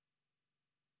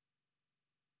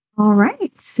All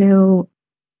right. So,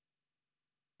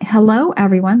 hello,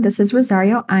 everyone. This is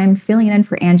Rosario. I'm filling in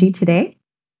for Angie today.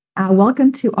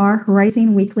 Welcome to our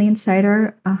Horizon Weekly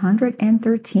Insider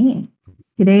 113.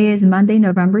 Today is Monday,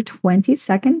 November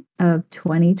 22nd of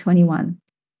 2021.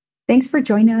 Thanks for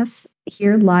joining us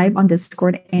here live on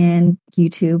Discord and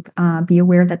YouTube. Be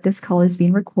aware that this call is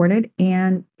being recorded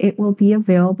and it will be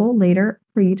available later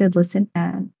for you to listen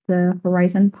at the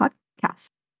Horizon podcast.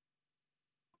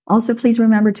 Also, please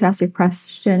remember to ask your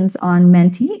questions on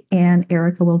Menti, and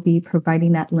Erica will be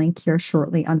providing that link here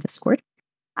shortly on Discord.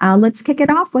 Let's kick it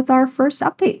off with our first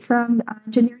update from the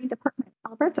engineering department,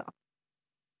 Alberto.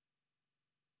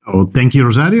 Oh, thank you,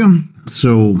 Rosario.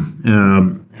 So,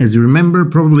 as you remember,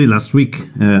 probably last week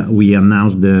we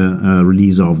announced the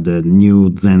release of the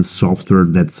new Zen software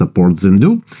that supports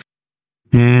Zendoo.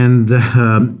 And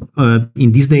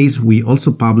in these days, we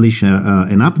also publish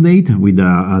an update with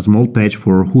a small patch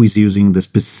for who is using the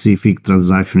specific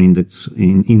transaction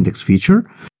index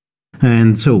feature.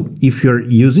 And so, if you're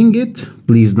using it,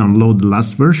 please download the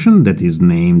last version that is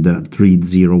named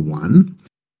 3.0.1.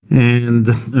 And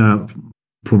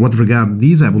for what regard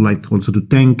this, I would like also to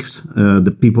thank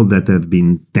the people that have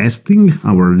been testing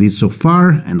our release so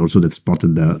far, and also that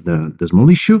spotted the small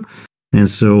issue. And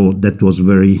so that was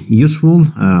very useful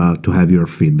to have your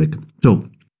feedback. So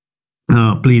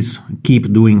please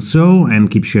keep doing so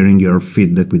and keep sharing your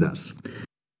feedback with us.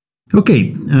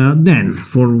 Okay, then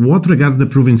for what regards the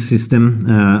proving system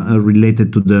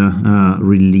related to the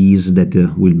release that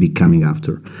will be coming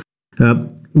after.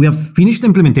 We have finished the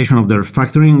implementation of the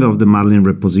refactoring of the Marlin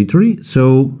repository,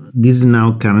 so this is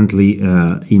now currently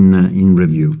in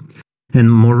review. And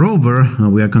moreover,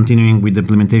 we are continuing with the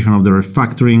implementation of the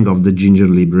refactoring of the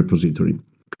GingerLib repository.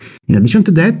 In addition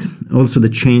to that, also the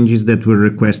changes that were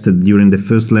requested during the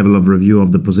first level of review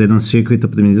of the Poseidon circuit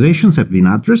optimizations have been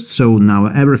addressed, so now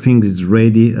everything is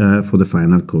ready for the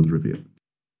final code review.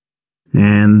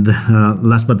 And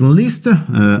last but not least,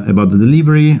 about the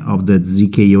delivery of the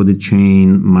ZK audit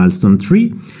chain milestone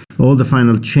 3, all the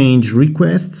final change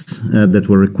requests that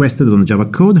were requested on Java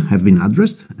code have been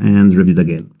addressed and reviewed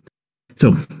again.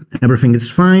 So everything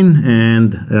is fine,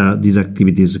 and this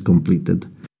activity is completed.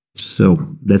 So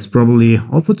that's probably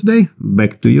all for today.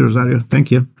 Back to you, Rosario. Thank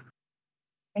you.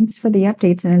 Thanks for the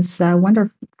updates, and it's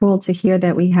wonderful to hear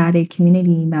that we had a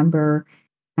community member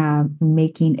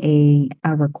making a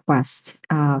request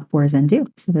for Zendoo.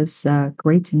 So that's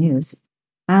great news.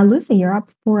 Lucy, you're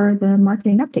up for the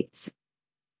marketing updates.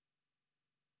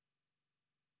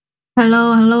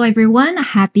 Hello, everyone.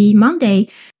 Happy Monday.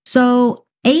 So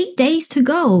 8 days to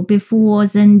go before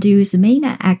Zendoo's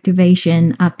mainnet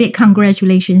activation. Big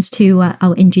congratulations to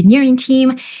our engineering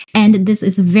team. And this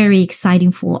is very exciting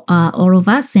for all of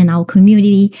us and our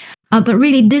community. But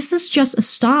really, this is just a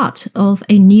start of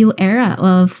a new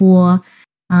era for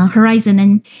Horizon.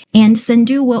 And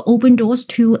Zendoo will open doors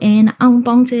to an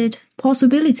unbounded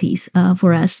possibilities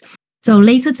for us. So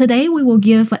later today, we will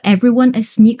give everyone a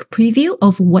sneak preview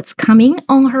of what's coming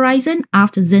on Horizon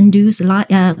after Zendoo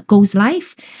goes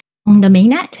live on the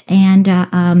mainnet, and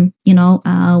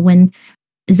when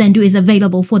Zendoo is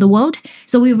available for the world.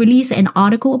 So we release an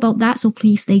article about that. So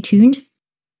please stay tuned.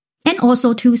 And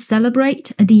also to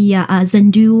celebrate the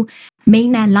Zendoo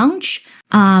mainnet launch,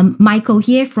 Michael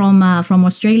here from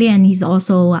Australia, and he's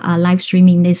also live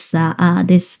streaming this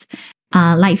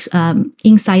live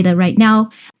insider right now.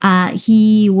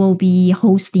 He will be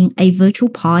hosting a virtual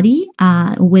party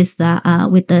with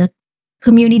the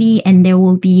community, and there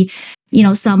will be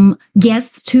some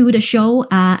guests to the show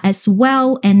as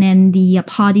well. And then the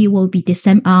party will be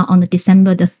on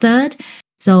December the 3rd.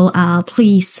 So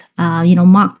please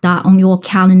mark that on your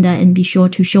calendar and be sure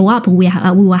to show up. We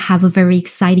will have a very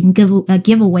exciting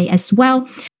giveaway as well.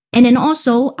 And then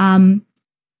also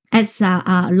as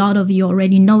a lot of you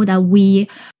already know, that we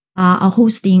are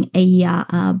hosting a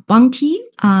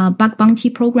bug bounty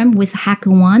program with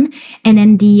HackerOne, and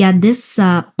then this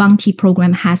bounty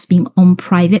program has been on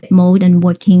private mode and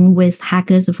working with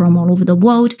hackers from all over the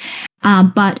world,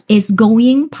 but it's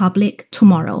going public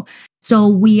tomorrow. So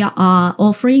we are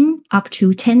offering up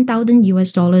to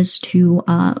 $10,000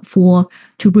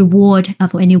 to reward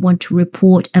for anyone to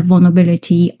report a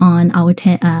vulnerability on our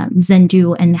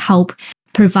Zendoo and help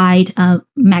provide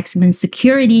maximum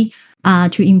security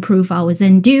to improve our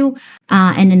Zendoo.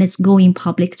 And then it's going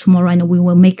public tomorrow, and we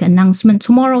will make an announcement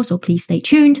tomorrow. So please stay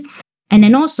tuned. And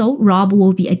then also, Rob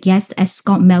will be a guest at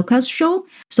Scott Melka's show.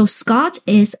 So Scott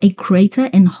is a creator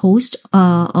and host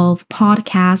of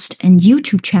podcast and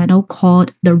YouTube channel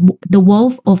called The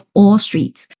Wolf of All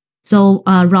Streets. So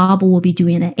Rob will be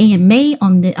doing an AMA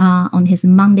on his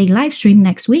Monday live stream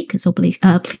next week. So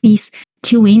please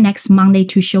tune in next Monday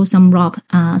to show some Rob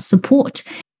support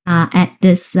at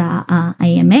this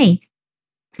AMA.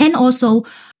 And also,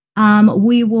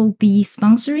 we will be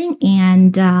sponsoring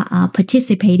and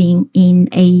participating in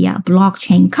a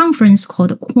blockchain conference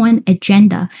called Coin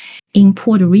Agenda in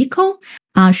Puerto Rico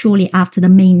shortly after the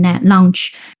mainnet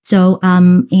launch. So,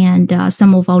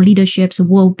 some of our leaderships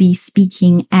will be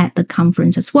speaking at the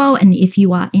conference as well. And if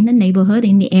you are in the neighborhood,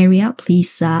 in the area,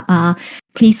 please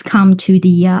come to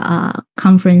the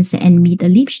conference and meet the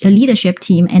leadership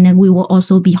team. And then we will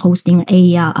also be hosting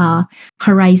a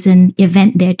Horizen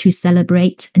event there to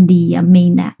celebrate the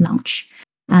mainnet launch.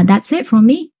 That's it from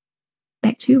me.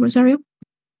 Back to you, Rosario.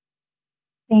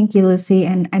 Thank you, Lucy.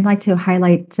 And I'd like to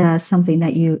highlight something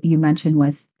that you mentioned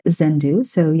with Zendoo.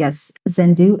 So yes,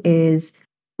 Zendoo is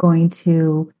going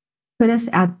to put us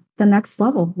at the next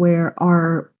level where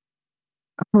our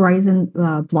Horizen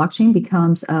blockchain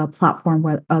becomes a platform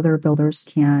where other builders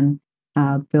can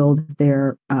build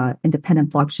their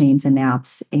independent blockchains and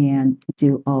apps and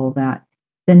do all of that.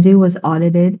 Zendoo was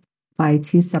audited by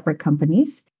 2 separate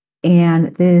companies.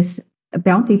 And this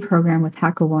bounty program with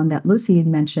HackerOne that Lucy had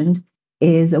mentioned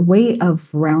is a way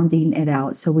of rounding it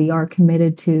out. So we are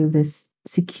committed to this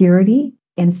security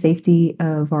and safety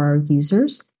of our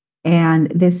users. And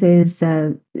this is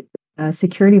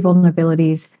security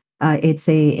vulnerabilities. It's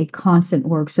a constant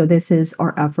work. So this is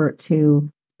our effort to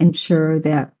ensure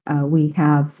that we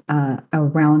have a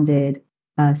rounded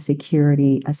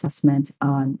security assessment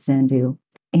on Zendoo.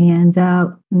 And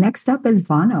next up is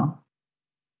Vano.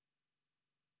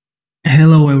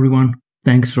 Hello, everyone.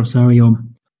 Thanks, Rosario.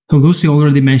 So Lucy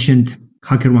already mentioned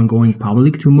HackerOne going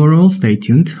public tomorrow. Stay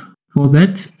tuned for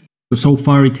that. So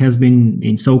far, it has been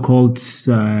in so-called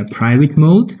private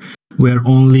mode, where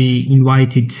only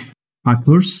invited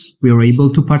hackers were able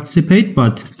to participate.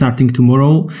 But starting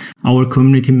tomorrow, our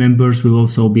community members will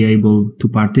also be able to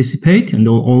participate. And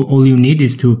all you need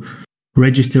is to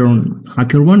register on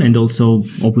HackerOne and also,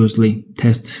 obviously,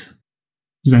 test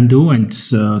Zendoo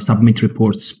and submit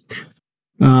reports.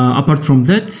 Apart from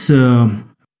that,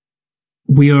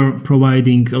 we are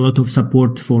providing a lot of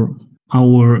support for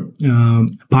our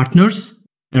partners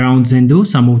around Zendoo.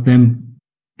 Some of them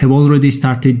have already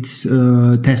started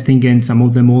testing and some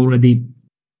of them already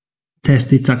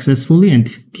tested successfully. And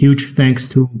huge thanks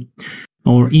to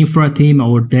our infra team,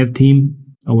 our dev team,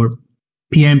 our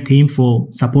PM team for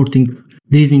supporting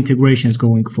these integrations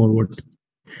going forward.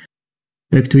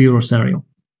 Back to you, Rosario.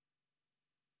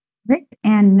 Great.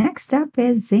 And next up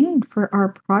is Zane for our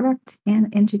product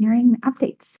and engineering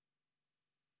updates.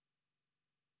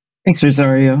 Thanks,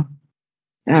 Rosario.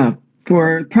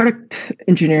 For product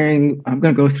engineering, I'm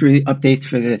going to go through the updates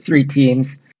for the 3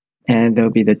 teams, and there'll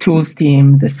be the tools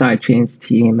team, the sidechains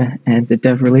team, and the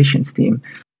dev relations team.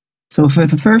 So for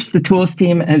the first, the tools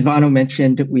team, as Vano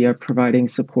mentioned, we are providing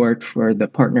support for the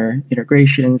partner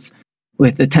integrations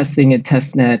with the testing and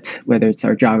testnet, whether it's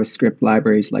our JavaScript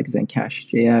libraries like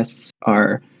Zencash.js,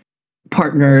 our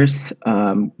partners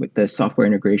with the software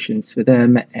integrations for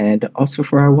them, and also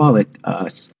for our wallet,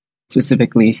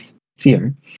 specifically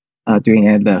Sphere,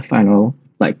 doing the final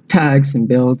tags and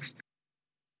builds.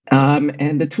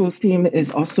 And the tools team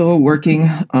is also working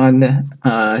on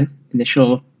the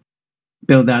initial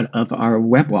build out of our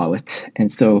web wallet.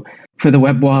 And so for the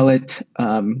web wallet,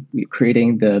 we're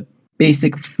creating the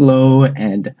basic flow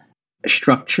and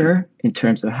structure in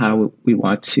terms of how we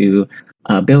want to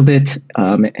build it.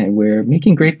 And we're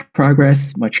making great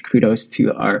progress. Much kudos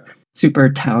to our super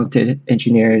talented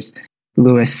engineers,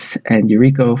 Louis and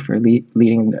Yuriko, for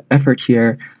leading the effort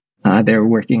here. They're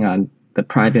working on the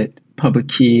private public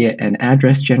key and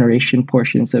address generation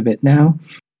portions of it now.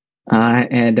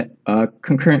 And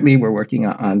concurrently, we're working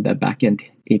on the backend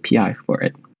API for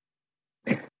it.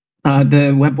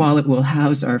 The web wallet will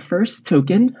house our first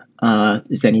token, the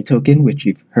Zenny token, which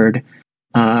you've heard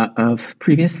of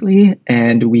previously,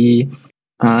 and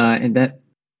that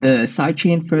the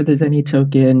sidechain for the Zenny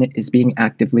token is being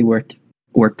actively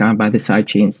worked on by the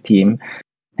sidechains team.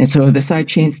 And so the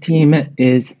sidechains team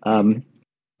is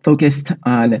focused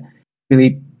on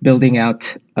really building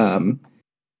out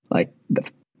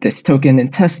this token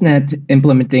and testnet,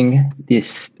 implementing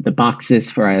the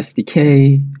boxes for our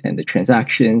SDK and the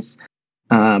transactions.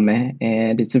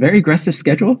 And it's a very aggressive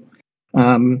schedule.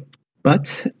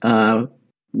 But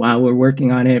while we're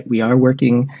working on it, we are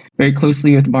working very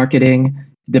closely with marketing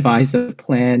to devise a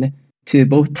plan to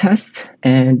both test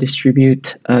and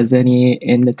distribute Zenny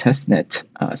in the testnet.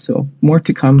 So more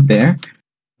to come there.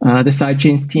 The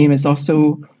sidechains team is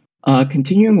also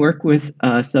continuing work with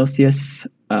Celsius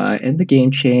and the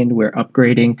game chain, we're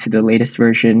upgrading to the latest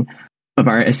version of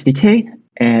our SDK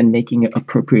and making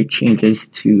appropriate changes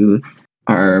to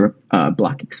our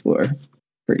block explorer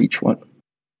for each one.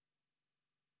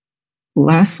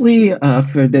 Lastly,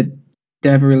 for the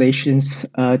dev relations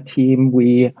team,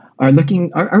 we are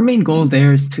looking. Our main goal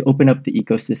there is to open up the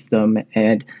ecosystem,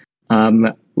 and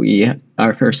we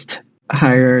our first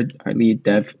hired our lead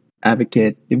dev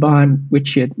advocate Yvonne,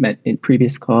 which you had met in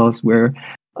previous calls. We're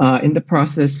in the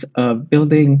process of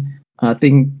building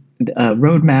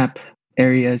roadmap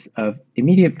areas of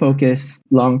immediate focus,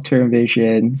 long-term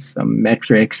vision, some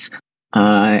metrics,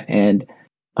 and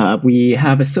we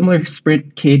have a similar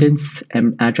sprint cadence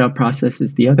and agile process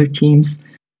as the other teams.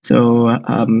 So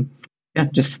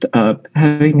just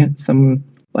having some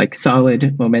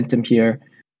solid momentum here,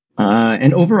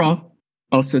 and overall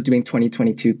also doing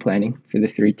 2022 planning for the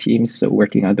three teams. So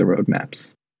working on the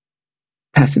roadmaps.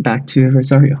 Pass it back to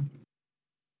Rosario.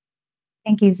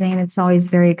 Thank you, Zane. It's always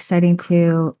very exciting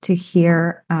to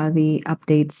hear the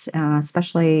updates,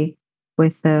 especially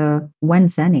with the when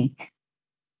Zenny.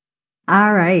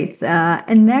 All right.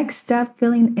 And next up,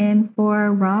 filling in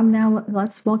for Rob. Now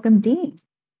let's welcome Dean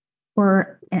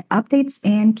for updates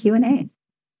and Q&A.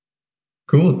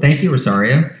 Cool. Thank you,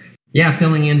 Rosario. Yeah,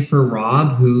 filling in for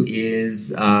Rob, who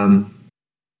is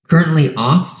currently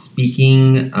off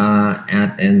speaking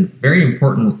at a very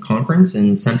important conference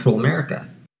in Central America.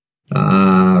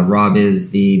 Rob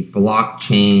is the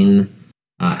blockchain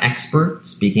expert,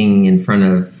 speaking in front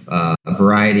of a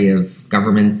variety of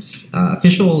government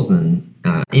officials and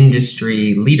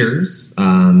industry leaders,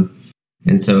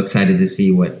 and so excited to see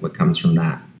what comes from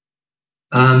that.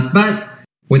 But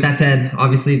with that said,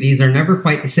 obviously these are never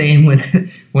quite the same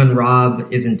when Rob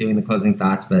isn't doing the closing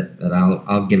thoughts, but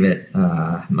I'll give it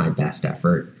my best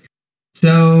effort.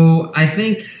 So I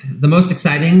think the most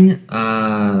exciting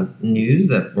news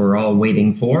that we're all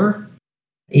waiting for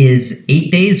is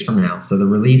 8 days from now. So the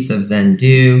release of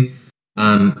Zendoo.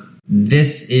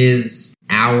 This is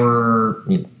our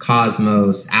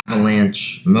Cosmos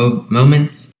Avalanche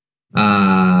moment.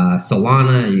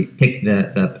 Solana, you pick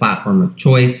the platform of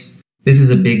choice. This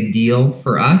is a big deal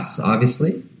for us,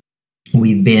 obviously.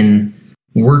 We've been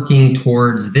working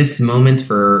towards this moment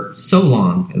for so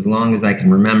long as I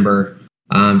can remember.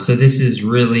 So this is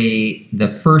really the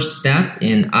first step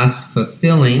in us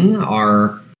fulfilling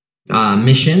our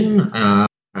mission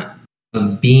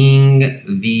of being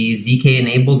the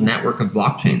ZK-enabled network of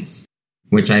blockchains,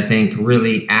 which I think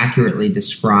really accurately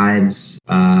describes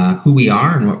who we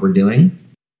are and what we're doing.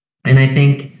 And I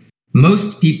think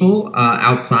most people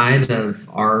outside of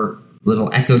our little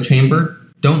echo chamber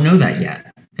don't know that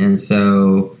yet. And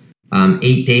so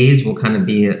 8 days will kind of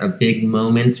be a big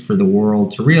moment for the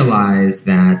world to realize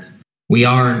that we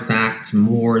are, in fact,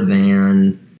 more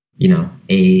than,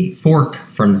 a fork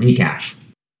from Zcash.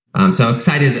 So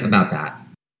excited about that.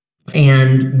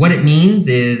 And what it means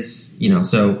is,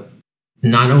 so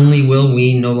not only will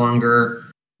we no longer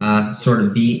sort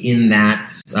of be in that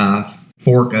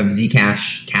fork of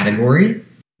Zcash category,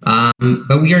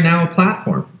 but we are now a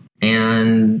platform.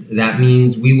 And that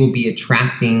means we will be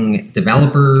attracting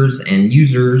developers and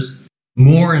users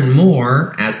more and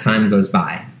more as time goes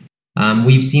by.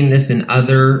 We've seen this in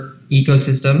other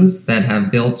ecosystems that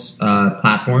have built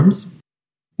platforms.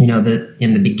 That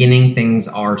in the beginning things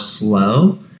are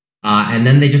slow, and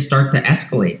then they just start to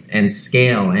escalate and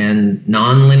scale, and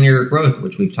nonlinear growth,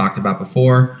 which we've talked about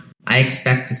before. I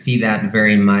expect to see that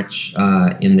very much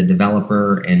in the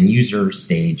developer and user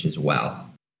stage as well.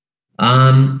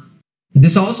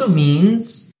 This also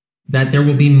means that there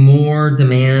will be more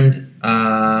demand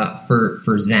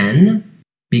for Zen,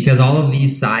 because all of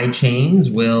these side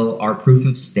chains are proof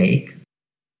of stake,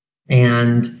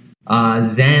 and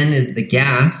Zen is the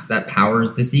gas that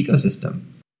powers this ecosystem.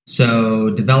 So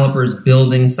developers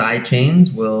building side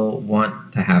chains will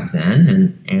want to have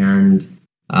Zen, and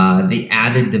the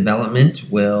added development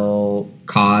will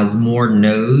cause more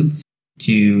nodes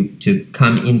to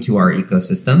come into our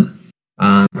ecosystem.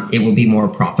 It will be more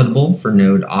profitable for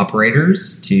node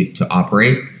operators to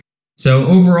operate. So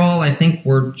overall, I think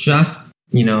we're just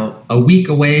a week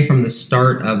away from the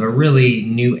start of a really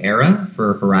new era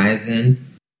for Horizen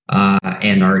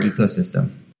and our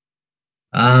ecosystem.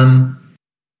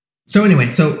 So anyway,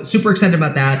 so super excited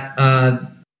about that.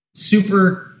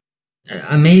 Super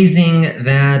amazing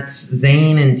that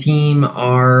Zane and team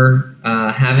are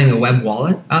having a web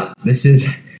wallet up. This is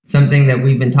something that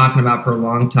we've been talking about for a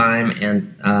long time,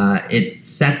 and it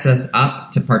sets us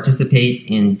up to participate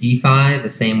in DeFi the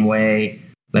same way,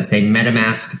 let's say,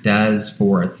 MetaMask does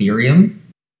for Ethereum.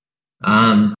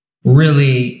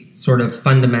 Really sort of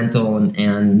fundamental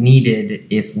and needed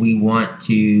if we want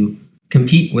to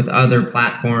compete with other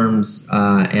platforms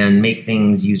and make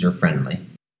things user-friendly.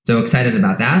 So excited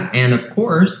about that. And of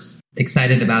course,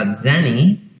 excited about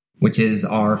Zenny, which is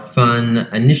our fun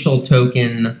initial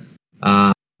token,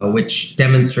 which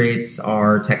demonstrates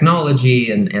our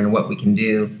technology and what we can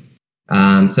do.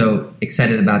 So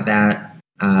excited about that,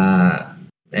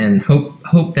 and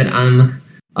hope that I'm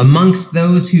amongst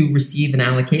those who receive an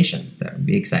allocation. That would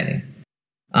be exciting.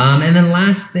 And then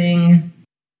last thing,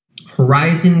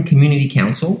 Horizen Community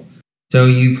Council. So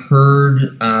you've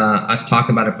heard us talk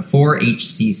about it before,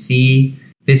 HCC.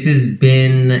 This has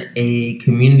been a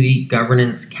community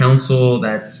governance council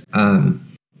that's been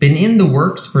in the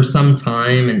works for some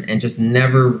time and just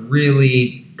never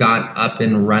really got up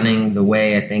and running the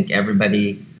way I think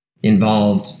everybody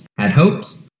involved had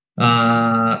hoped.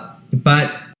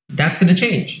 But that's going to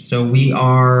change. So we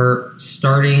are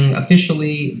starting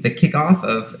officially the kickoff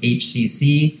of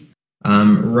HCC.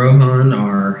 Rohan,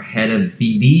 our head of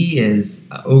BD, is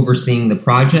overseeing the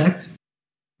project.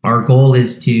 Our goal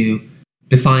is to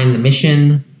define the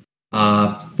mission,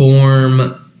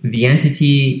 form the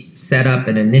entity, set up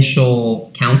an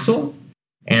initial council,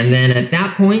 and then at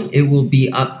that point, it will be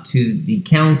up to the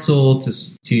council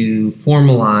to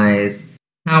formalize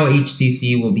how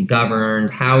HCC will be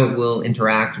governed, how it will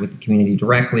interact with the community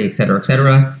directly, et cetera, et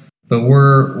cetera. But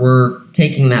we're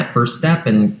taking that first step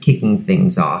and kicking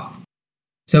things off.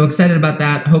 So excited about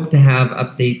that. Hope to have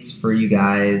updates for you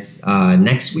guys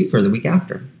next week or the week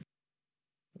after.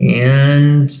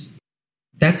 And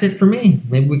that's it for me.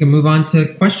 Maybe we can move on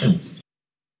to questions.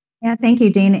 Yeah, thank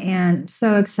you, Dean. And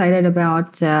so excited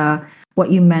about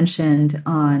what you mentioned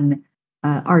on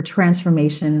our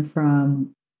transformation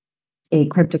from a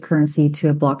cryptocurrency to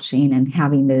a blockchain and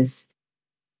having this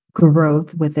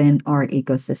growth within our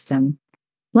ecosystem.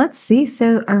 Let's see.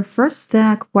 So our first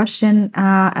question,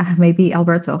 maybe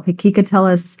Alberto, he could tell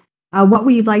us what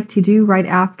would you like to do right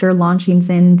after launching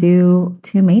Zendoo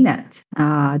to mainnet?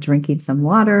 Drinking some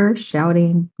water,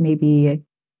 shouting, maybe,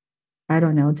 I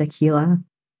don't know, tequila.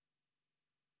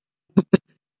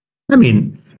 I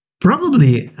mean,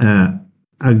 probably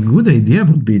a good idea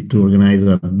would be to organize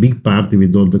a big party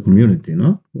with all the community,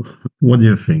 no? What do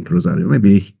you think, Rosario?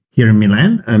 Maybe here in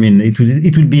Milan? I mean, it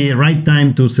will be a right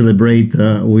time to celebrate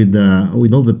with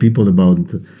all the people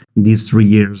about these 3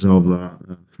 years of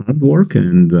hard work,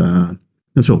 and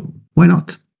so why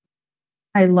not?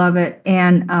 I love it.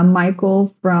 And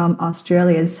Michael from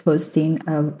Australia is hosting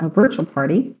a virtual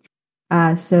party.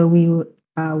 So we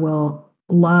will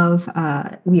love,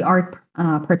 we are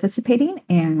participating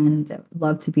and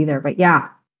love to be there. But yeah,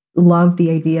 love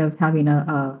the idea of having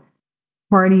a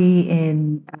party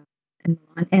in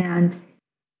and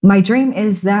my dream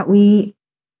is that we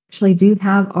actually do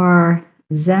have our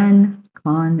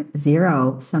ZenCon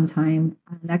 0 sometime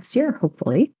next year,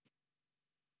 hopefully.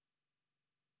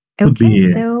 Okay,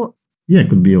 so yeah, it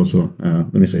could be also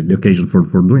let me say the occasion for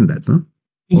doing that, huh?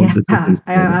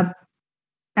 Yeah,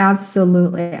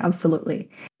 absolutely.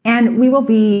 And we will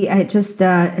be it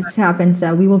happens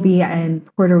we will be in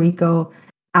Puerto Rico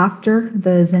after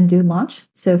the Zendoo launch.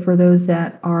 So for those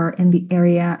that are in the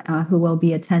area who will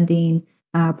be attending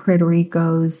Puerto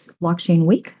Rico's Blockchain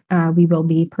Week, we will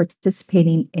be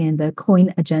participating in the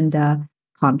Coin Agenda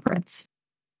conference.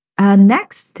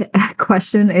 Next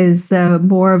question is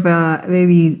more of a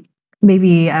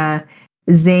maybe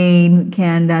Zane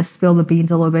can spill the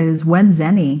beans a little bit. Is when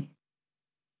Zenny?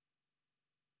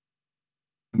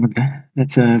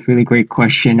 That's a really great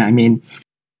question. I mean,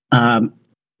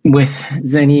 with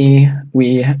Zenny,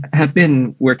 we have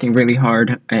been working really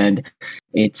hard, and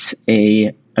it's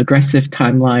a aggressive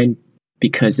timeline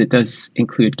because it does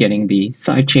include getting the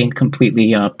sidechain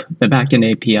completely up, the backend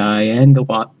API, and the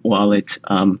wallet.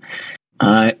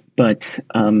 But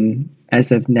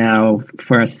as of now,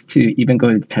 for us to even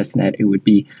go to the testnet, it would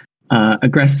be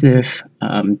aggressive.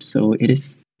 So it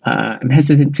is. I'm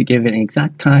hesitant to give an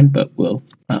exact time, but we'll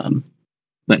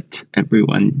let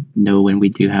everyone know when we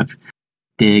do have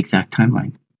the exact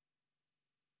timeline.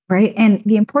 Right. And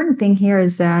the important thing here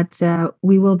is that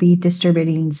we will be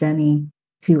distributing Zenny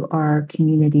to our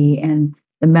community. And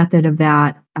the method of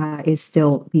that is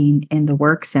still being in the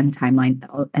works, and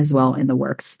timeline as well in the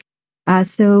works.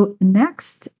 So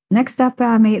next up,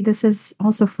 this is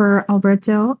also for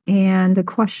Alberto. And the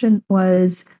question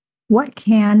was, what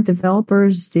can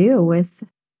developers do with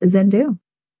Zendoo?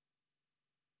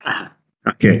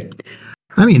 Okay.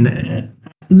 I mean,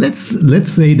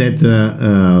 let's say that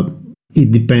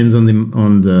it depends on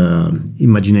the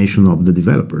imagination of the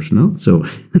developers, no? So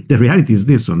the reality is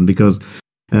this one, because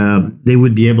they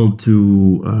would be able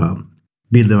to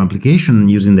build an application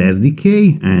using the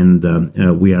SDK, and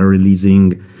we are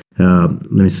releasing,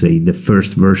 let me say, the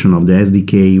first version of the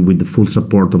SDK with the full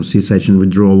support of C-section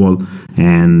withdrawal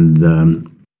and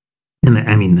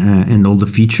all the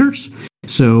features.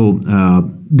 So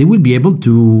they will be able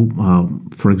to,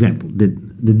 for example,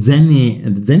 the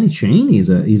Zenny chain is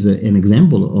an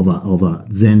example of a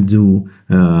Zendoo,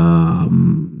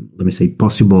 let me say,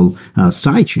 possible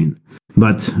sidechain.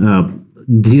 But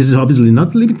this is obviously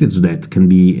not limited to that. It can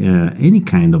be any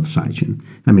kind of sidechain.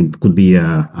 I mean, it could be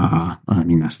a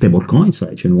stablecoin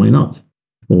sidechain. Why not?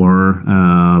 Or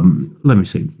let me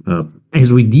say,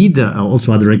 as we did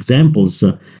also other examples.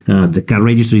 The car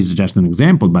registry is just an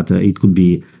example, but it could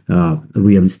be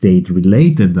real estate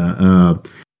related.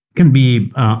 Can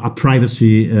be a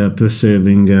privacy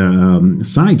preserving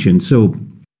sidechain. So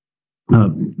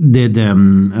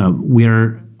we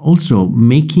are also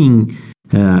making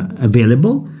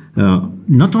available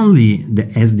not only the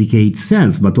SDK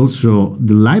itself, but also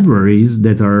the libraries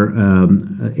that are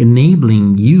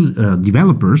enabling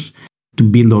developers to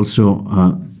build also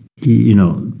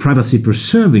privacy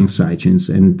preserving sidechains.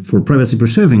 And for privacy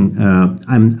preserving,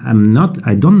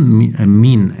 I don't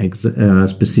mean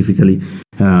specifically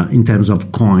in terms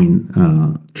of coin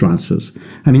transfers.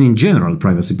 I mean in general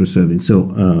privacy preserving.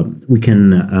 So we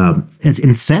can,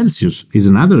 and Celsius is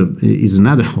another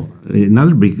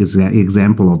big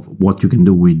example of what you can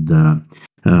do with the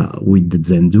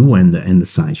Zendoo and the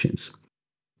sidechains.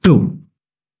 So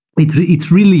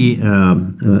it's really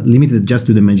limited just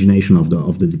to the imagination of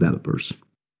the developers.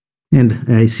 And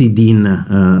I see Dean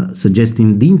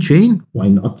suggesting Dean Chain. Why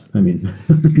not? I mean,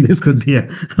 this could be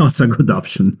also a good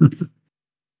option.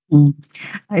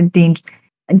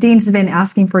 Dean's been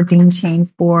asking for Dean Chain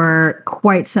for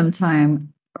quite some time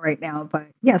right now. But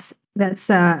yes, that's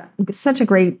such a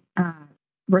great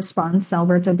response,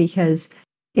 Alberto, because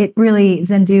it really,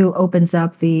 Zendoo opens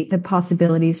up the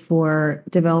possibilities for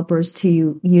developers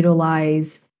to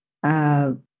utilize,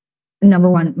 number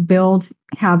one,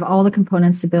 have all the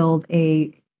components to build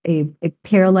a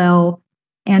parallel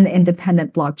and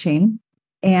independent blockchain,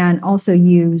 and also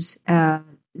use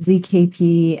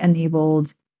ZKP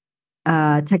enabled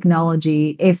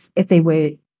technology if they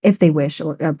wish,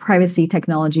 or privacy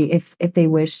technology if they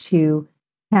wish to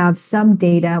have some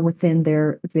data within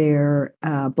their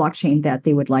blockchain that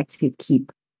they would like to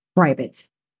keep private.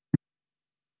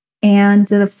 And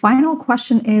the final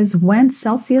question is, when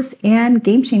Celsius and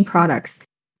GameChain products?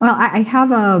 Well, I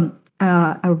have an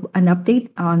update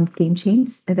on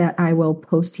GameChains that I will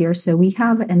post here. So we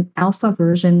have an alpha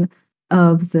version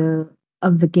of the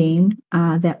game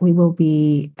that we will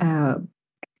be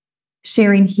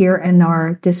sharing here in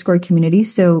our Discord community.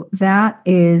 So that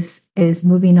is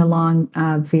moving along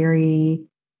very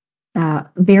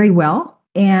well.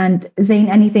 And Zane,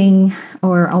 anything,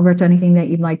 or Alberto, anything that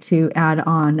you'd like to add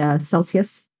on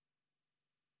Celsius?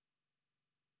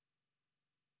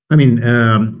 I mean,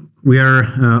 we are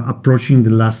approaching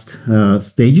the last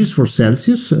stages for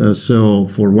Celsius. So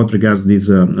for what regards this,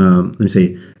 let me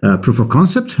say, proof of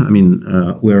concept, I mean,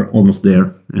 we're almost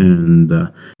there. And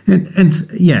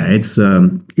yeah, it's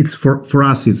for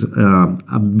us, it's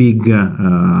a big,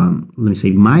 let me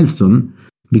say, milestone,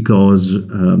 because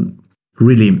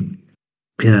really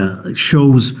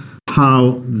shows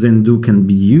how Zendoo can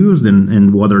be used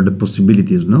and what are the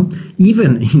possibilities. No,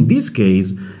 even in this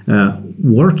case,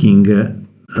 working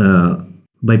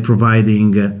by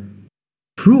providing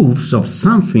proofs of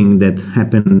something that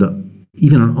happened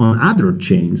even on other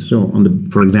chains. So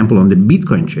for example, on the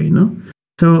Bitcoin chain. No,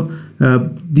 so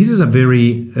this is a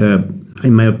very,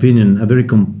 in my opinion, a very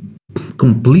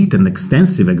complete and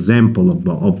extensive example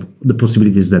of the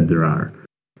possibilities that there are.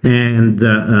 And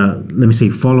let me say,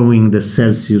 following the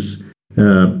Celsius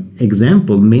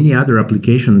example, many other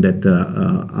applications that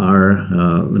are,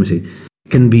 let me say,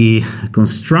 can be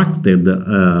constructed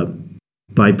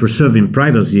by preserving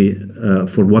privacy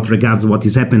for what regards what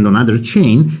is happened on other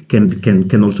chain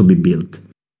can also be built.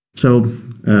 So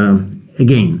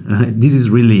again, this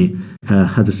is really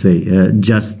how to say,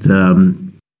 just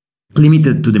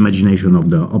limited to the imagination of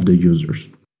the users.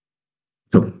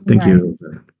 So thank you.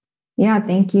 Yeah,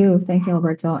 thank you,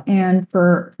 Alberto. And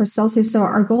for Celsius, so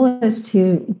our goal is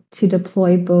to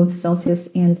deploy both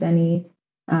Celsius and Zenny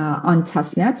on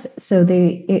testnet. So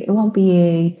it won't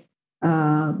be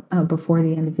before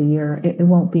the end of the year. It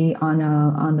won't be on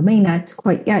the mainnet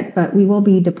quite yet, but we will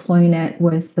be deploying it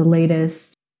with the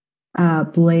latest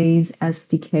Blaze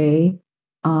SDK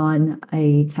on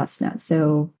a testnet.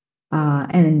 So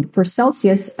and for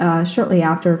Celsius, shortly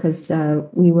after, because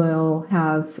we will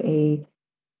have a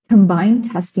combined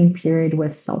testing period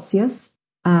with Celsius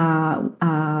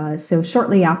So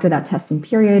shortly after that testing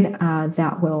period,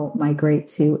 that will migrate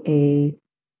to a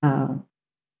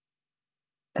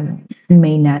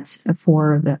mainnet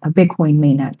for a Bitcoin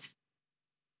mainnet.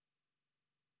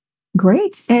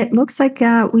 Great. It looks like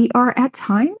we are at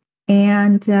time,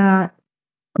 and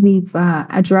we've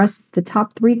addressed the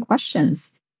top 3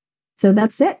 questions. So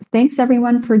that's it. Thanks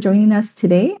everyone for joining us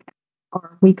today,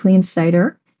 our Weekly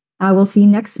Insider. We'll see you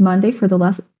next Monday for the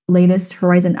latest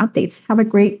Horizen updates. Have a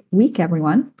great week,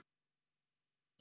 everyone.